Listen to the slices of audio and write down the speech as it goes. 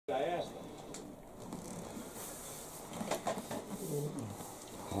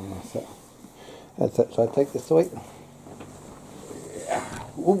That's it. So I take this away. Yeah.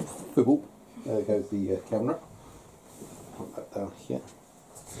 Ooh, fibble. There goes the camera. Put that down here.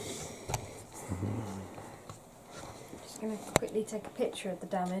 Just going to quickly take a picture of the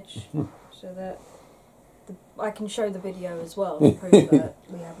damage so that I can show the video as well to prove that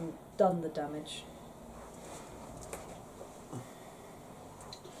we haven't done the damage.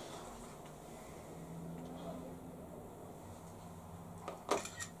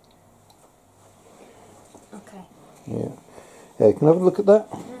 Okay. Yeah. Yeah, can I have a look at that?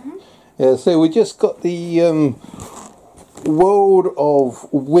 Yeah, so we just got the World of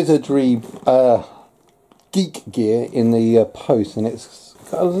Wizardry Geek Gear in the post, and it's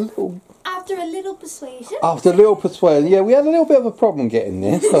got a little... After a little persuasion. After a little persuasion, yeah, we had a little bit of a problem getting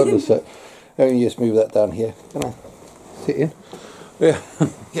there. So let me just move that down here. Can I sit in? Yeah,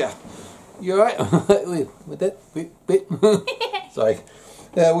 yeah. You alright with that bit? Sorry.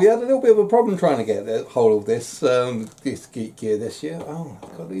 Yeah, we had a little bit of a problem trying to get the whole of this this Geek Gear this year. Oh my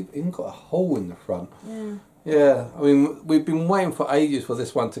god, we've even got a hole in the front. Yeah. Yeah, I mean, we've been waiting for ages for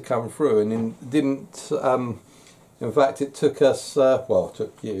this one to come through, and it didn't. In fact, it took us. Well, it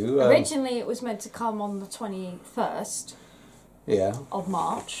took you. Originally, it was meant to come on the 21st. Yeah. Of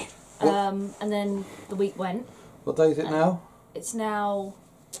March, and then the week went. What day is it now? It's now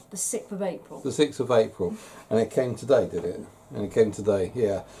the 6th of April. The 6th of April, and it came today, did it? And it came today,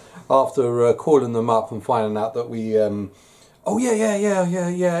 yeah. After calling them up and finding out that we, oh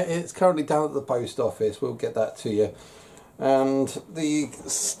yeah, it's currently down at the post office. We'll get that to you. And the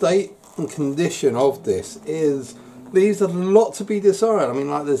state and condition of this leaves a lot to be desired. I mean,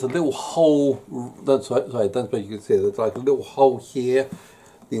 like there's a little hole. Sorry, don't suppose you can see it. There's like a little hole here.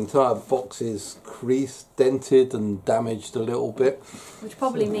 The entire box is creased, dented, and damaged a little bit. Which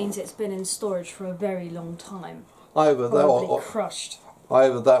probably means it's been in storage for a very long time. Either that or crushed.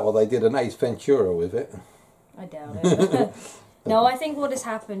 Either that or they did an Ace Ventura with it. I doubt it. No, I think what has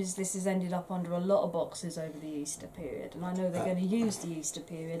happened is this has ended up under a lot of boxes over the Easter period. And I know they're going to use the Easter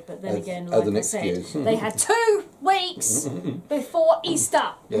period, but then again, like I said, they had 2 weeks before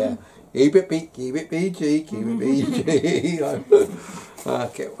Easter. Yeah. Keep it PG, keep it PG.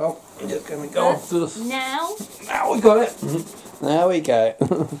 Okay, well, I'm just going to go off to this. Now we got it. Now we go.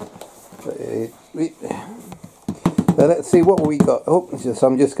 So let's see what we got. Oh, so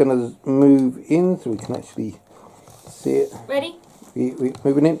I'm just going to move in so we can actually see it. Ready?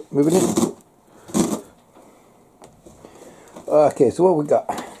 Moving in. Okay, so what we got?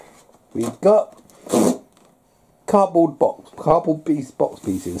 We've got cardboard box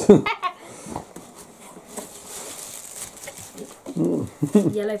pieces.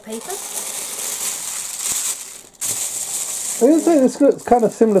 Yellow paper. I was going to say this looks kind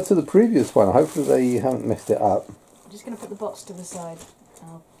of similar to the previous one. Hopefully they haven't messed it up. I'm just going to put the box to the side.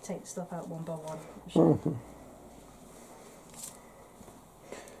 I'll take the stuff out one by one.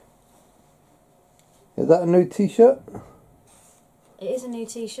 Is that a new t-shirt? It is a new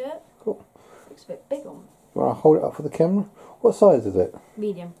t-shirt. Cool. Looks a bit big on me. You want to hold it up for the camera? What size is it?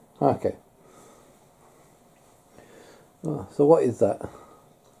 Medium. Okay. Oh, so what is that?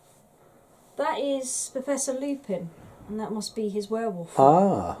 That is Professor Lupin, and that must be his werewolf.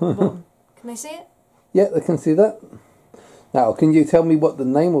 Ah. Can they see it? Yeah, they can see that. Now, can you tell me what the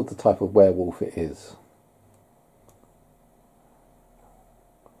name of the type of werewolf it is?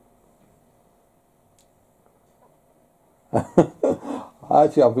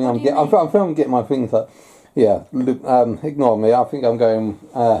 Actually, I'm getting my things up. Yeah, ignore me. I think I'm going.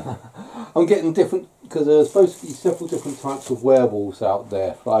 I'm getting different because there's supposed to be several different types of werewolves out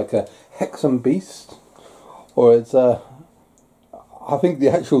there, like a Hexam Beast, or it's I think the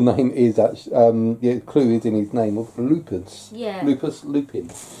actual name is the clue is in his name of Lupus. Yeah. Lupus Lupin.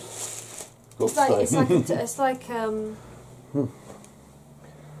 It's like a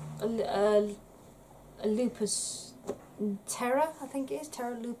lupus terror. I think it is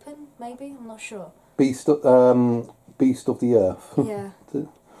Terra Lupin. Maybe, I'm not sure. Beast of the Earth. Yeah.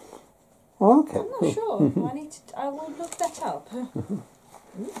 Oh, okay. I'm not sure. I will look that up.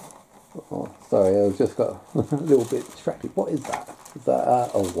 Oh, sorry, I just got a little bit distracted. What is that? Is that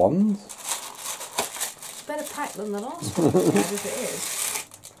a wand? It's better packed than the last one, if it is.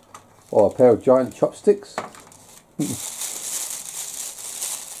 Or a pair of giant chopsticks? It's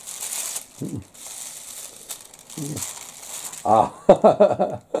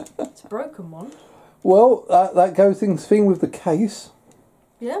a broken one. Well, that goes in thing with the case.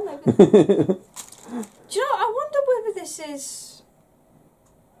 Yeah, maybe. Do you know, I wonder whether this is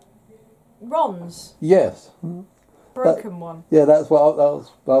Ron's. Yes. broken one. Yeah, that's what what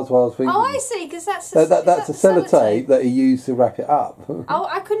I was thinking. Oh, I see, because that's that's a sellotape that he used to wrap it up. Oh,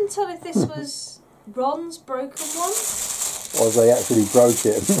 I couldn't tell if this was Ron's broken one. Or they actually broke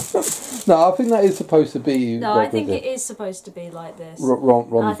it. No, I think that is supposed to be... No, I think it is supposed to be like this.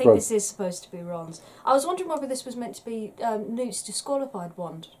 Ron's I think this is supposed to be Ron's. I was wondering whether this was meant to be Newt's disqualified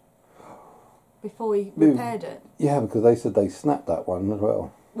wand before he repaired it. Yeah, because they said they snapped that one as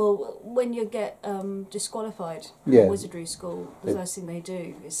well. Well, when you get disqualified from Wizardry school, the first thing they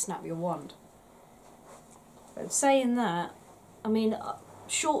do is snap your wand. But saying that, I mean...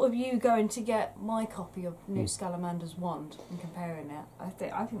 short of you going to get my copy of Newt Scalamander's wand and comparing it, I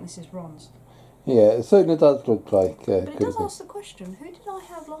think this is Ron's. Yeah, it certainly does look like... but it does ask the question, who did I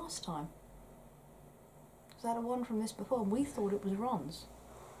have last time? Was that a wand from this before? And we thought it was Ron's.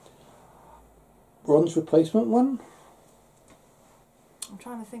 Ron's replacement one? I'm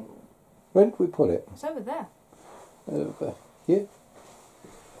trying to think. Where did we put it? It's over there. Over here?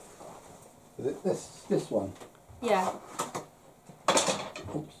 Is it this one? Yeah.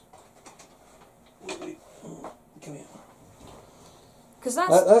 Oops. Come here. Because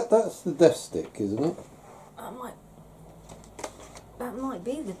that's the death stick, isn't it? That might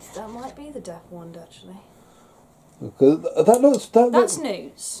be the death wand actually. Because that's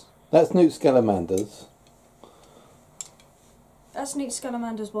Newt's. That's Newt Scalamander's. That's Newt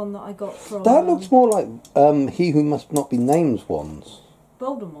Scalamander's one that I got from. That looks more like He Who Must Not Be Named's wands.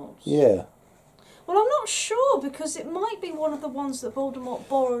 Voldemort's. Yeah. Well, I'm not sure because it might be one of the ones that Voldemort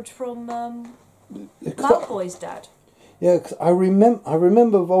borrowed from Malfoy's dad. Yeah, because I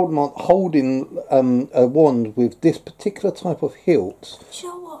remember Voldemort holding a wand with this particular type of hilt. Do you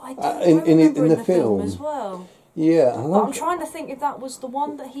know what? I remember in the film as well. Yeah. But I'm trying to think if that was the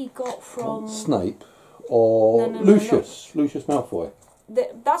one that he got from... Snape or Lucius. No. Lucius Malfoy.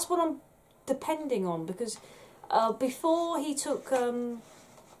 That's what I'm depending on because before he took...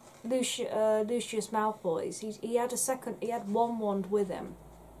 Lucius Malfoy's. He had one wand with him,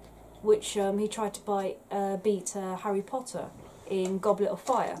 which he tried to beat Harry Potter in Goblet of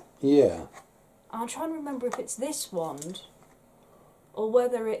Fire. Yeah. I'm trying to remember if it's this wand, or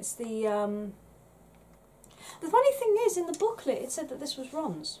whether it's the. The funny thing is, in the booklet, it said that this was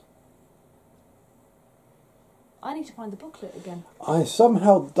Ron's. I need to find the booklet again. I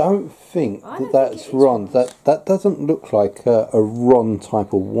somehow don't think that's Ron. That doesn't look like a Ron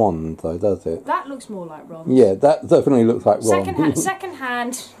type of wand, though, does it? That looks more like Ron. Yeah, that definitely looks like Ron. Second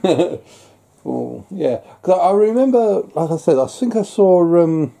hand. Oh, yeah. Because I remember, like I said, I think I saw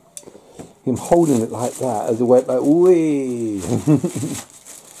him holding it like that as it went like, wee.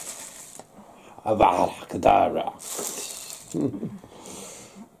 Avada Kedavra.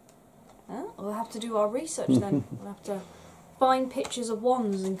 We'll have to do our research then. We'll have to find pictures of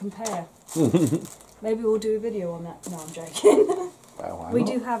wands and compare. Maybe we'll do a video on that. No, I'm joking. Well, we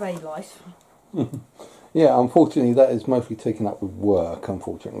do have a life. Yeah, unfortunately that is mostly taken up with work,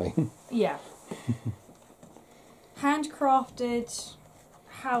 unfortunately. Yeah. Handcrafted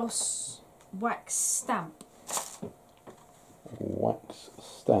house wax stamp. Wax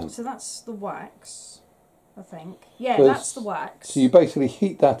stamp. So that's the wax. I think. Yeah, so that's the wax. So you basically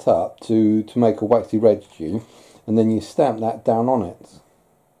heat that up to make a waxy residue, and then you stamp that down on it.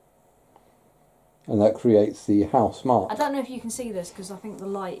 And that creates the house mark. I don't know if you can see this because I think the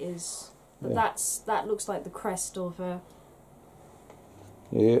light is... But yeah. That looks like the crest of a...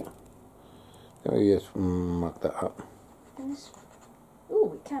 Yeah. Oh yes, mark that up.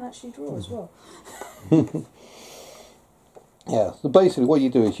 Oh, it can actually draw as well. Yeah, so basically what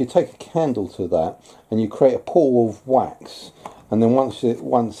you do is you take a candle to that and you create a pool of wax, and then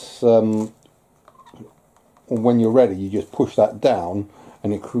when you're ready you just push that down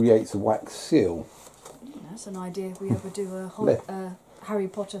and it creates a wax seal. That's an idea if we ever do a whole Harry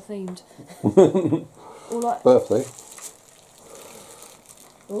Potter themed. Or like birthday.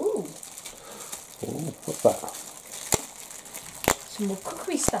 Ooh. Ooh, what's that? Some more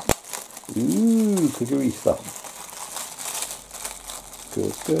cookery stuff. Ooh, cookery stuff.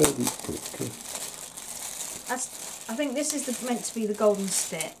 Good. I think this is meant to be the golden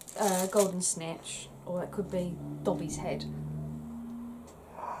snitch, or it could be Dobby's head.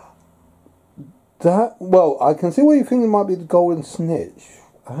 Well, I can see where you think it might be the golden snitch.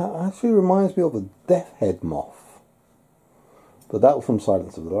 It actually reminds me of a death head moth. But that was from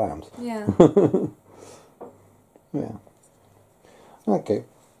Silence of the Lambs. Yeah. Yeah. Okay.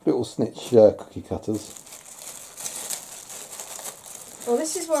 Little snitch cookie cutters. Well,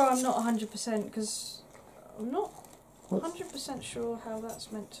 this is where I'm not 100% because I'm not 100% sure how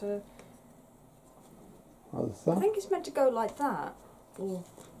that's meant to... What's that? I think it's meant to go like that. Or...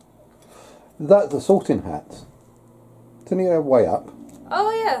 That's the sorting hat. turn it way up.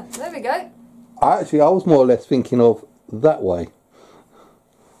 Oh yeah, there we go. I was more or less thinking of that way.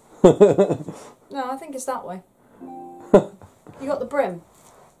 No, I think it's that way. You got the brim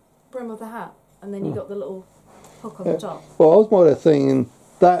of the hat, and then you got the little hook on the top. Well, I was more or less thinking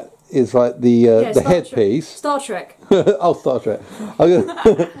that is like the headpiece. Star Trek. Oh, Star Trek. I was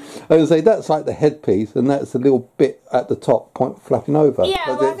going to say that's like the headpiece, and that's the little bit at the top, flapping over. Yeah,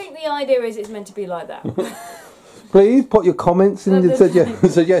 well, I think the idea is it's meant to be like that. Please put your comments and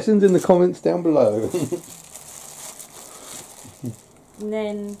suggestions in the comments down below. And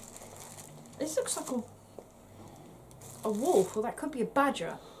then this looks like a wolf, or that could be a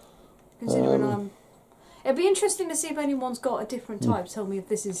badger. Considering it'd be interesting to see if anyone's got a different type. Tell me if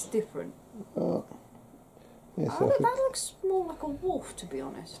this is different. Yes, that looks more like a wolf, to be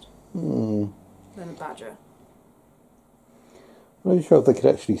honest, than a badger. I'm not sure if they could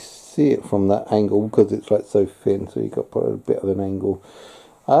actually see it from that angle because it's like so thin, so you've got probably a bit of an angle.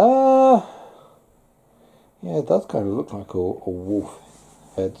 Yeah, it does kind of look like a wolf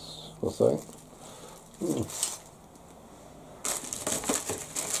heads or something.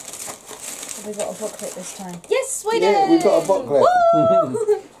 Have we got a booklet this time? Yes, we did! Yeah, we've got a booklet.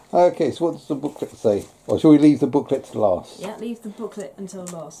 Okay, so what does the booklet say? Or shall we leave the booklet to last? Yeah, leave the booklet until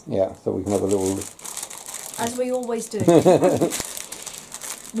last. Yeah, so we can have a little... As we always do.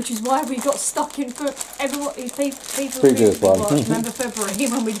 Which is why we got stuck in people Previous one. Remember February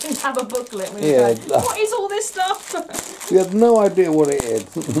when we didn't have a booklet? We were going, what is all this stuff? We had no idea what it is.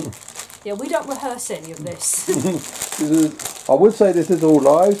 Yeah, we don't rehearse any of this. I would say this is all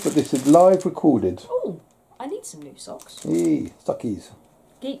live, but this is live recorded. Oh, I need some new socks. Yee, stockies.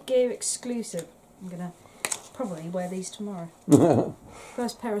 Geek Gear exclusive. I'm going to probably wear these tomorrow.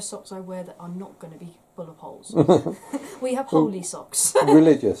 First pair of socks I wear that are not going to be full of holes. We have holy socks.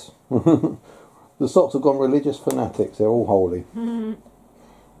 Religious. The socks have gone religious fanatics. They're all holy.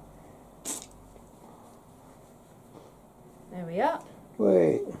 There we are.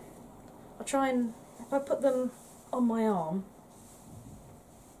 Wait. I'll try and, if I put them on my arm,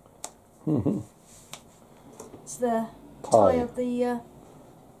 it's the tie of the,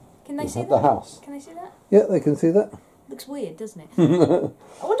 can they see that? The house. Can they see that? Yeah, they can see that. Looks weird, doesn't it? I wonder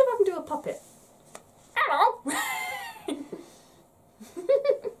if I can do a puppet. Hello!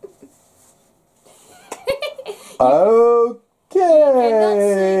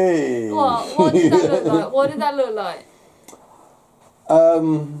 Okay. What did that look like? What did that look like?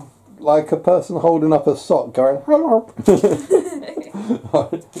 Like a person holding up a sock going, hello. Why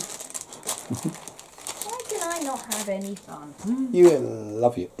can I not have any fun? You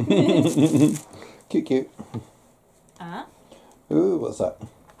love you. Cute, cute. Ooh, what's that?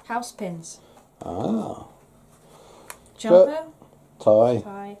 House pins. Ah. Jumper. Tie.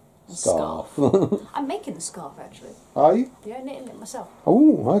 And Scarf. I'm making the scarf actually. Are you? Yeah, knitting it myself.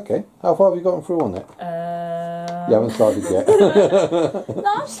 Oh, okay. How far have you gotten through on it? You haven't started yet. No,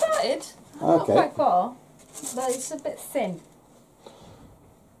 I've started. Not quite far, but it's a bit thin.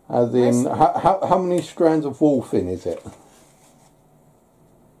 As in, how many strands of wool thin is it?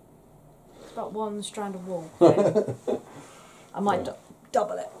 It's about one strand of wool. I might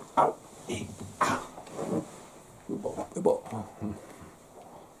double it. Ow.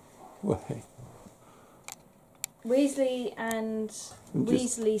 Weasley and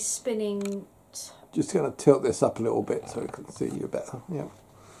Weasley spinning. Just going to tilt this up a little bit so we can see you better. Yeah.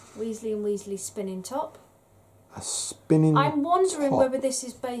 Weasley and Weasley spinning top. A spinning I'm wondering top. whether this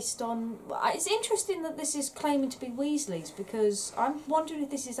is based on... It's interesting that this is claiming to be Weasley's, because I'm wondering if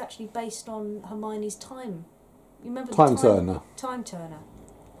this is actually based on Hermione's time. You remember Time Turner. Time Turner.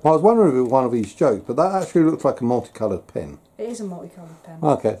 I was wondering if it was one of these jokes, but that actually looks like a multicoloured pen. It is a multicoloured pen.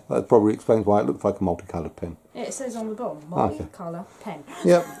 Okay, that probably explains why it looks like a multicoloured pen. It says on the bottom, multicolour pen.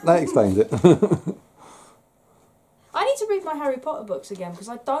 Yep, that explains it. I need to read my Harry Potter books again, because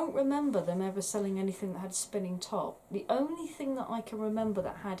I don't remember them ever selling anything that had a spinning top. The only thing that I can remember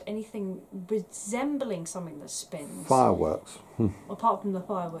that had anything resembling something that spins... Fireworks. apart from the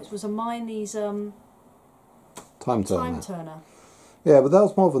fireworks, was Hermione's Time Turner. Time Turner. Yeah, but that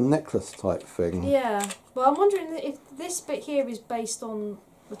was more of a necklace type thing. Yeah, well, I'm wondering if this bit here is based on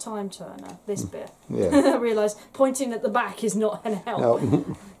the Time Turner, this bit. Yeah. I realise pointing at the back is not an help.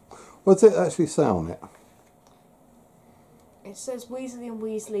 What's it actually say on it? It says Weasley and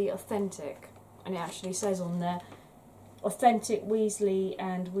Weasley Authentic, and it actually says on there, Authentic Weasley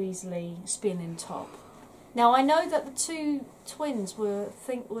and Weasley spinning top. Now, I know that the two twins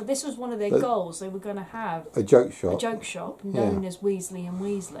this was one of their goals. They were going to have a joke shop. A joke shop known as Weasley and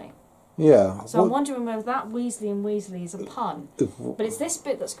Weasley. Yeah. So I'm wondering whether that Weasley and Weasley is a pun. But it's this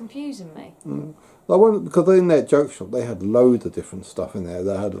bit that's confusing me. I wonder, because in their joke shop they had loads of different stuff in there.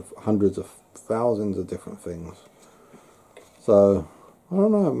 They had hundreds of thousands of different things. So I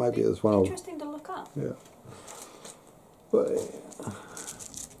don't know. Maybe it's one. Interesting to look up. Yeah. But,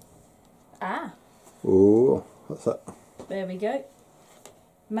 ooh, what's that? There we go.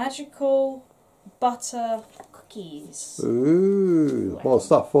 Magical butter cookies. Ooh, more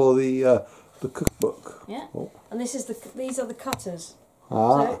stuff for the cookbook. Yeah. Oh. And these are the cutters.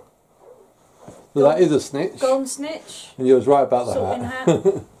 Ah. So that is a snitch. Golden snitch. And you was right about the sorting hat.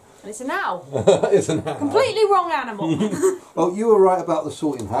 And it's an owl. It's an owl. Completely wrong animal. Oh, you were right about the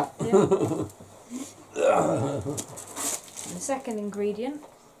sorting hat. Yeah. The second ingredient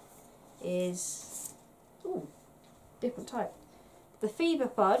is different type. The fever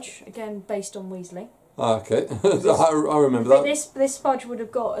fudge, again based on Weasley. Okay, I remember that. This fudge would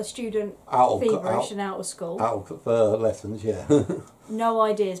have got a student feverish and out of school. Out of lessons, yeah. No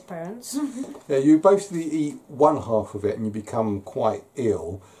ideas, parents. Yeah, you basically eat one half of it and you become quite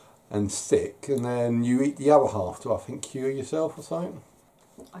ill and sick, and then you eat the other half to, I think, cure yourself or something.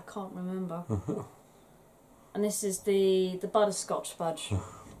 I can't remember. And this is the butterscotch fudge.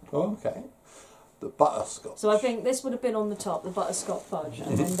 Oh, okay. The butterscotch. So I think this would have been on the top, the butterscotch fudge,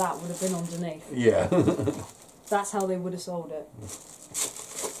 and then that would have been underneath. Yeah. That's how they would have sold it.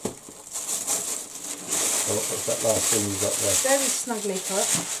 Oh, what's that last thing you've got there? Very snugly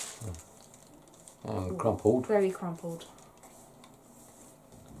cut. And crumpled. Very crumpled.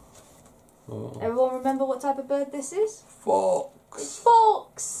 Oh. Everyone remember what type of bird this is? Fox. It's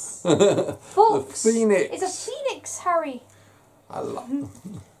Fox. Fox. The phoenix. It's a phoenix, Harry. I love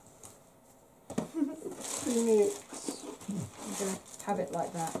phoenix. I'm going to have it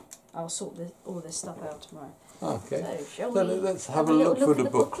like that. I'll sort all this stuff out tomorrow. Okay. So let's have a look through the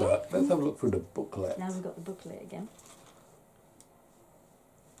booklet. Let's have a look through the booklet. Now we've got the booklet again.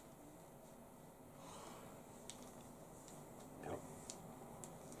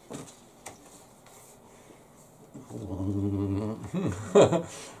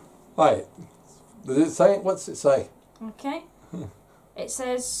 Right. Does it say? What's it say? Okay. It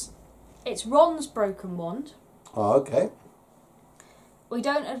says it's Ron's broken wand. Oh, okay. We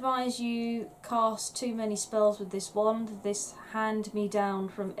don't advise you cast too many spells with this wand. This hand-me-down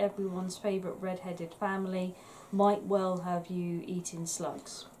from everyone's favourite red-headed family might well have you eating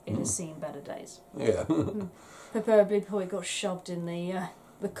slugs. It has seen better days. Yeah. Preferably before it got shoved in the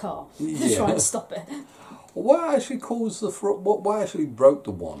car to Yeah. try and stop it. What actually caused what actually broke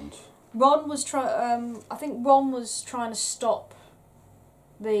the wand? Ron was I think Ron was trying to stop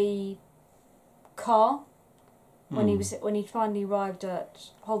the car when he finally arrived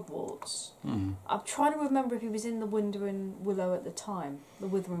at Hogwarts. I'm trying to remember if he was in the Withering Willow at the time,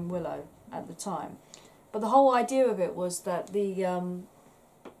 But the whole idea of it was that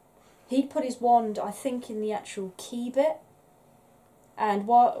he'd put his wand, I think, in the actual key bit, and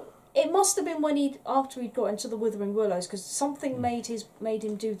it must have been after he'd got into the Withering Willows, because something made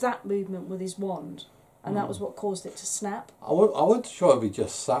him do that movement with his wand, and that was what caused it to snap. I wasn't sure if he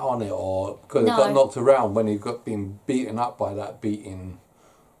just sat on it or because it got knocked around when he got been beaten up by that beating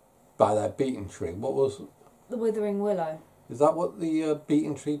tree. What was The Withering Willow. Is that what the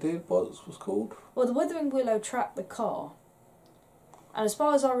beating tree did? What was called? Well, the Withering Willow trapped the car. And as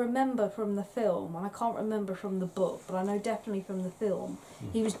far as I remember from the film, and I can't remember from the book, but I know definitely from the film,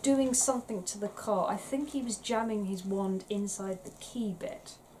 he was doing something to the car. I think he was jamming his wand inside the key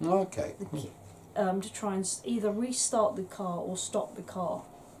bit. Okay. To try and either restart the car or stop the car.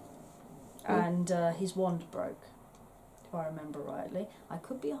 And his wand broke, if I remember rightly. I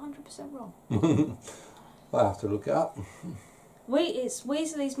could be 100% wrong. I'll have to look it up. It's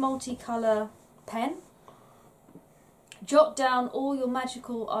Weasley's multicolour pen. Jot down all your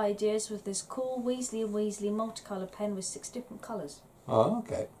magical ideas with this cool Weasley and Weasley multicolour pen with 6 different colours. Oh,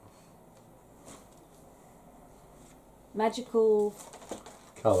 okay. Magical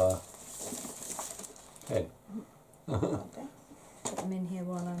colour pen. Okay. Put them in here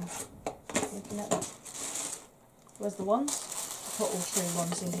while I'm looking at them. Where's the wands? I'll put all 3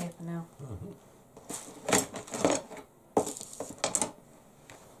 wands in here for now.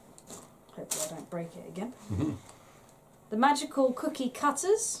 Hopefully I don't break it again. The magical cookie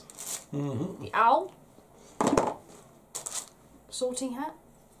cutters, the owl, sorting hat,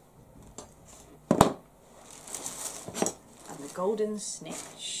 and the golden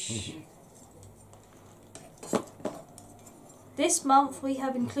snitch. This month we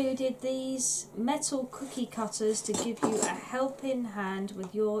have included these metal cookie cutters to give you a helping hand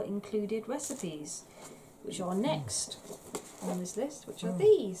with your included recipes. which are next on this list, which are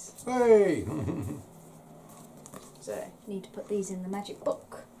these. Hey! So, need to put these in the magic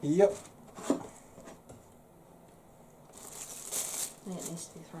book. Yep. It needs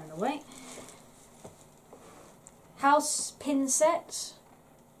to be thrown away. House pin set,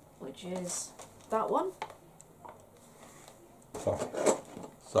 which is that one.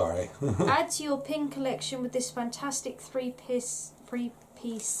 Sorry. Add to your pin collection with this fantastic three-piece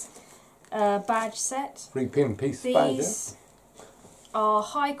badge set. 3-pin piece badge. These are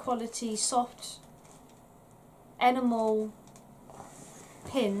high-quality, soft enamel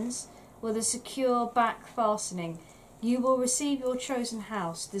pins with a secure back fastening. You will receive your chosen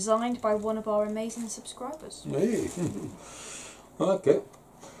house, designed by one of our amazing subscribers. Hey. Okay.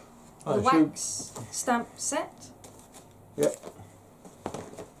 The wax stamp set. Yep.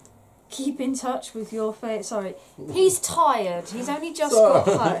 Keep in touch with your favourite... Sorry, he's tired. He's only just got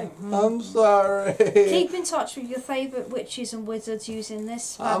home. I'm sorry. Keep in touch with your favourite witches and wizards using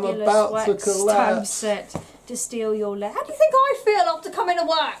this fabulous wax stamp set to steal your letter. How do you think I feel after coming to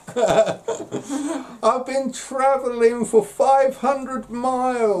work? I've been travelling for 500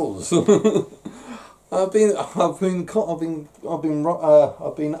 miles. I've been up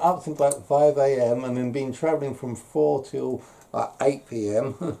since like 5 a.m. and then been travelling from 4 till 8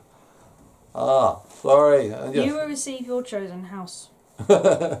 p.m. Sorry. You will receive your chosen house.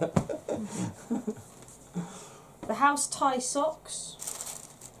 The house tie socks,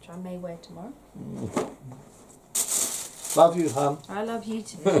 which I may wear tomorrow. Love you, hon. I love you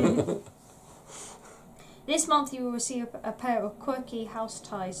too. This month you will receive a pair of quirky house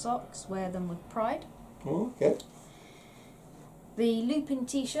tie socks. Wear them with pride. Okay. The Lupin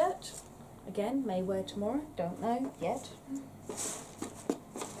t-shirt, again, may wear tomorrow. Don't know yet.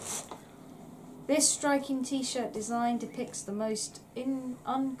 This striking t-shirt design depicts the most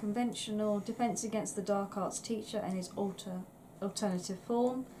unconventional defence against the dark arts teacher and his alternative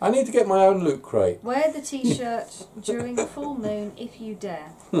form. I need to get my own loot crate. Wear the t-shirt during the full moon if you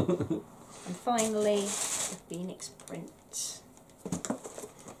dare. And finally, the Phoenix print.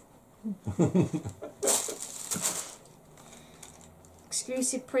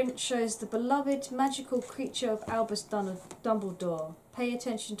 Exclusive print shows the beloved magical creature of Albus Dumbledore. Pay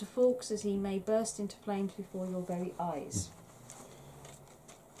attention to Fawkes as he may burst into flames before your very eyes.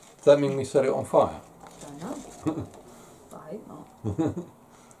 Does that mean we set it on fire? Don't know. But I hope not.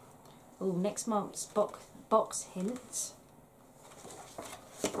 Oh, next month's box hints.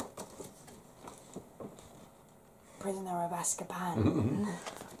 Prisoner of Azkaban.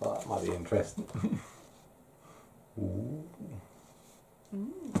 Well, that might be interesting. Ooh.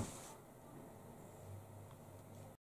 Mm.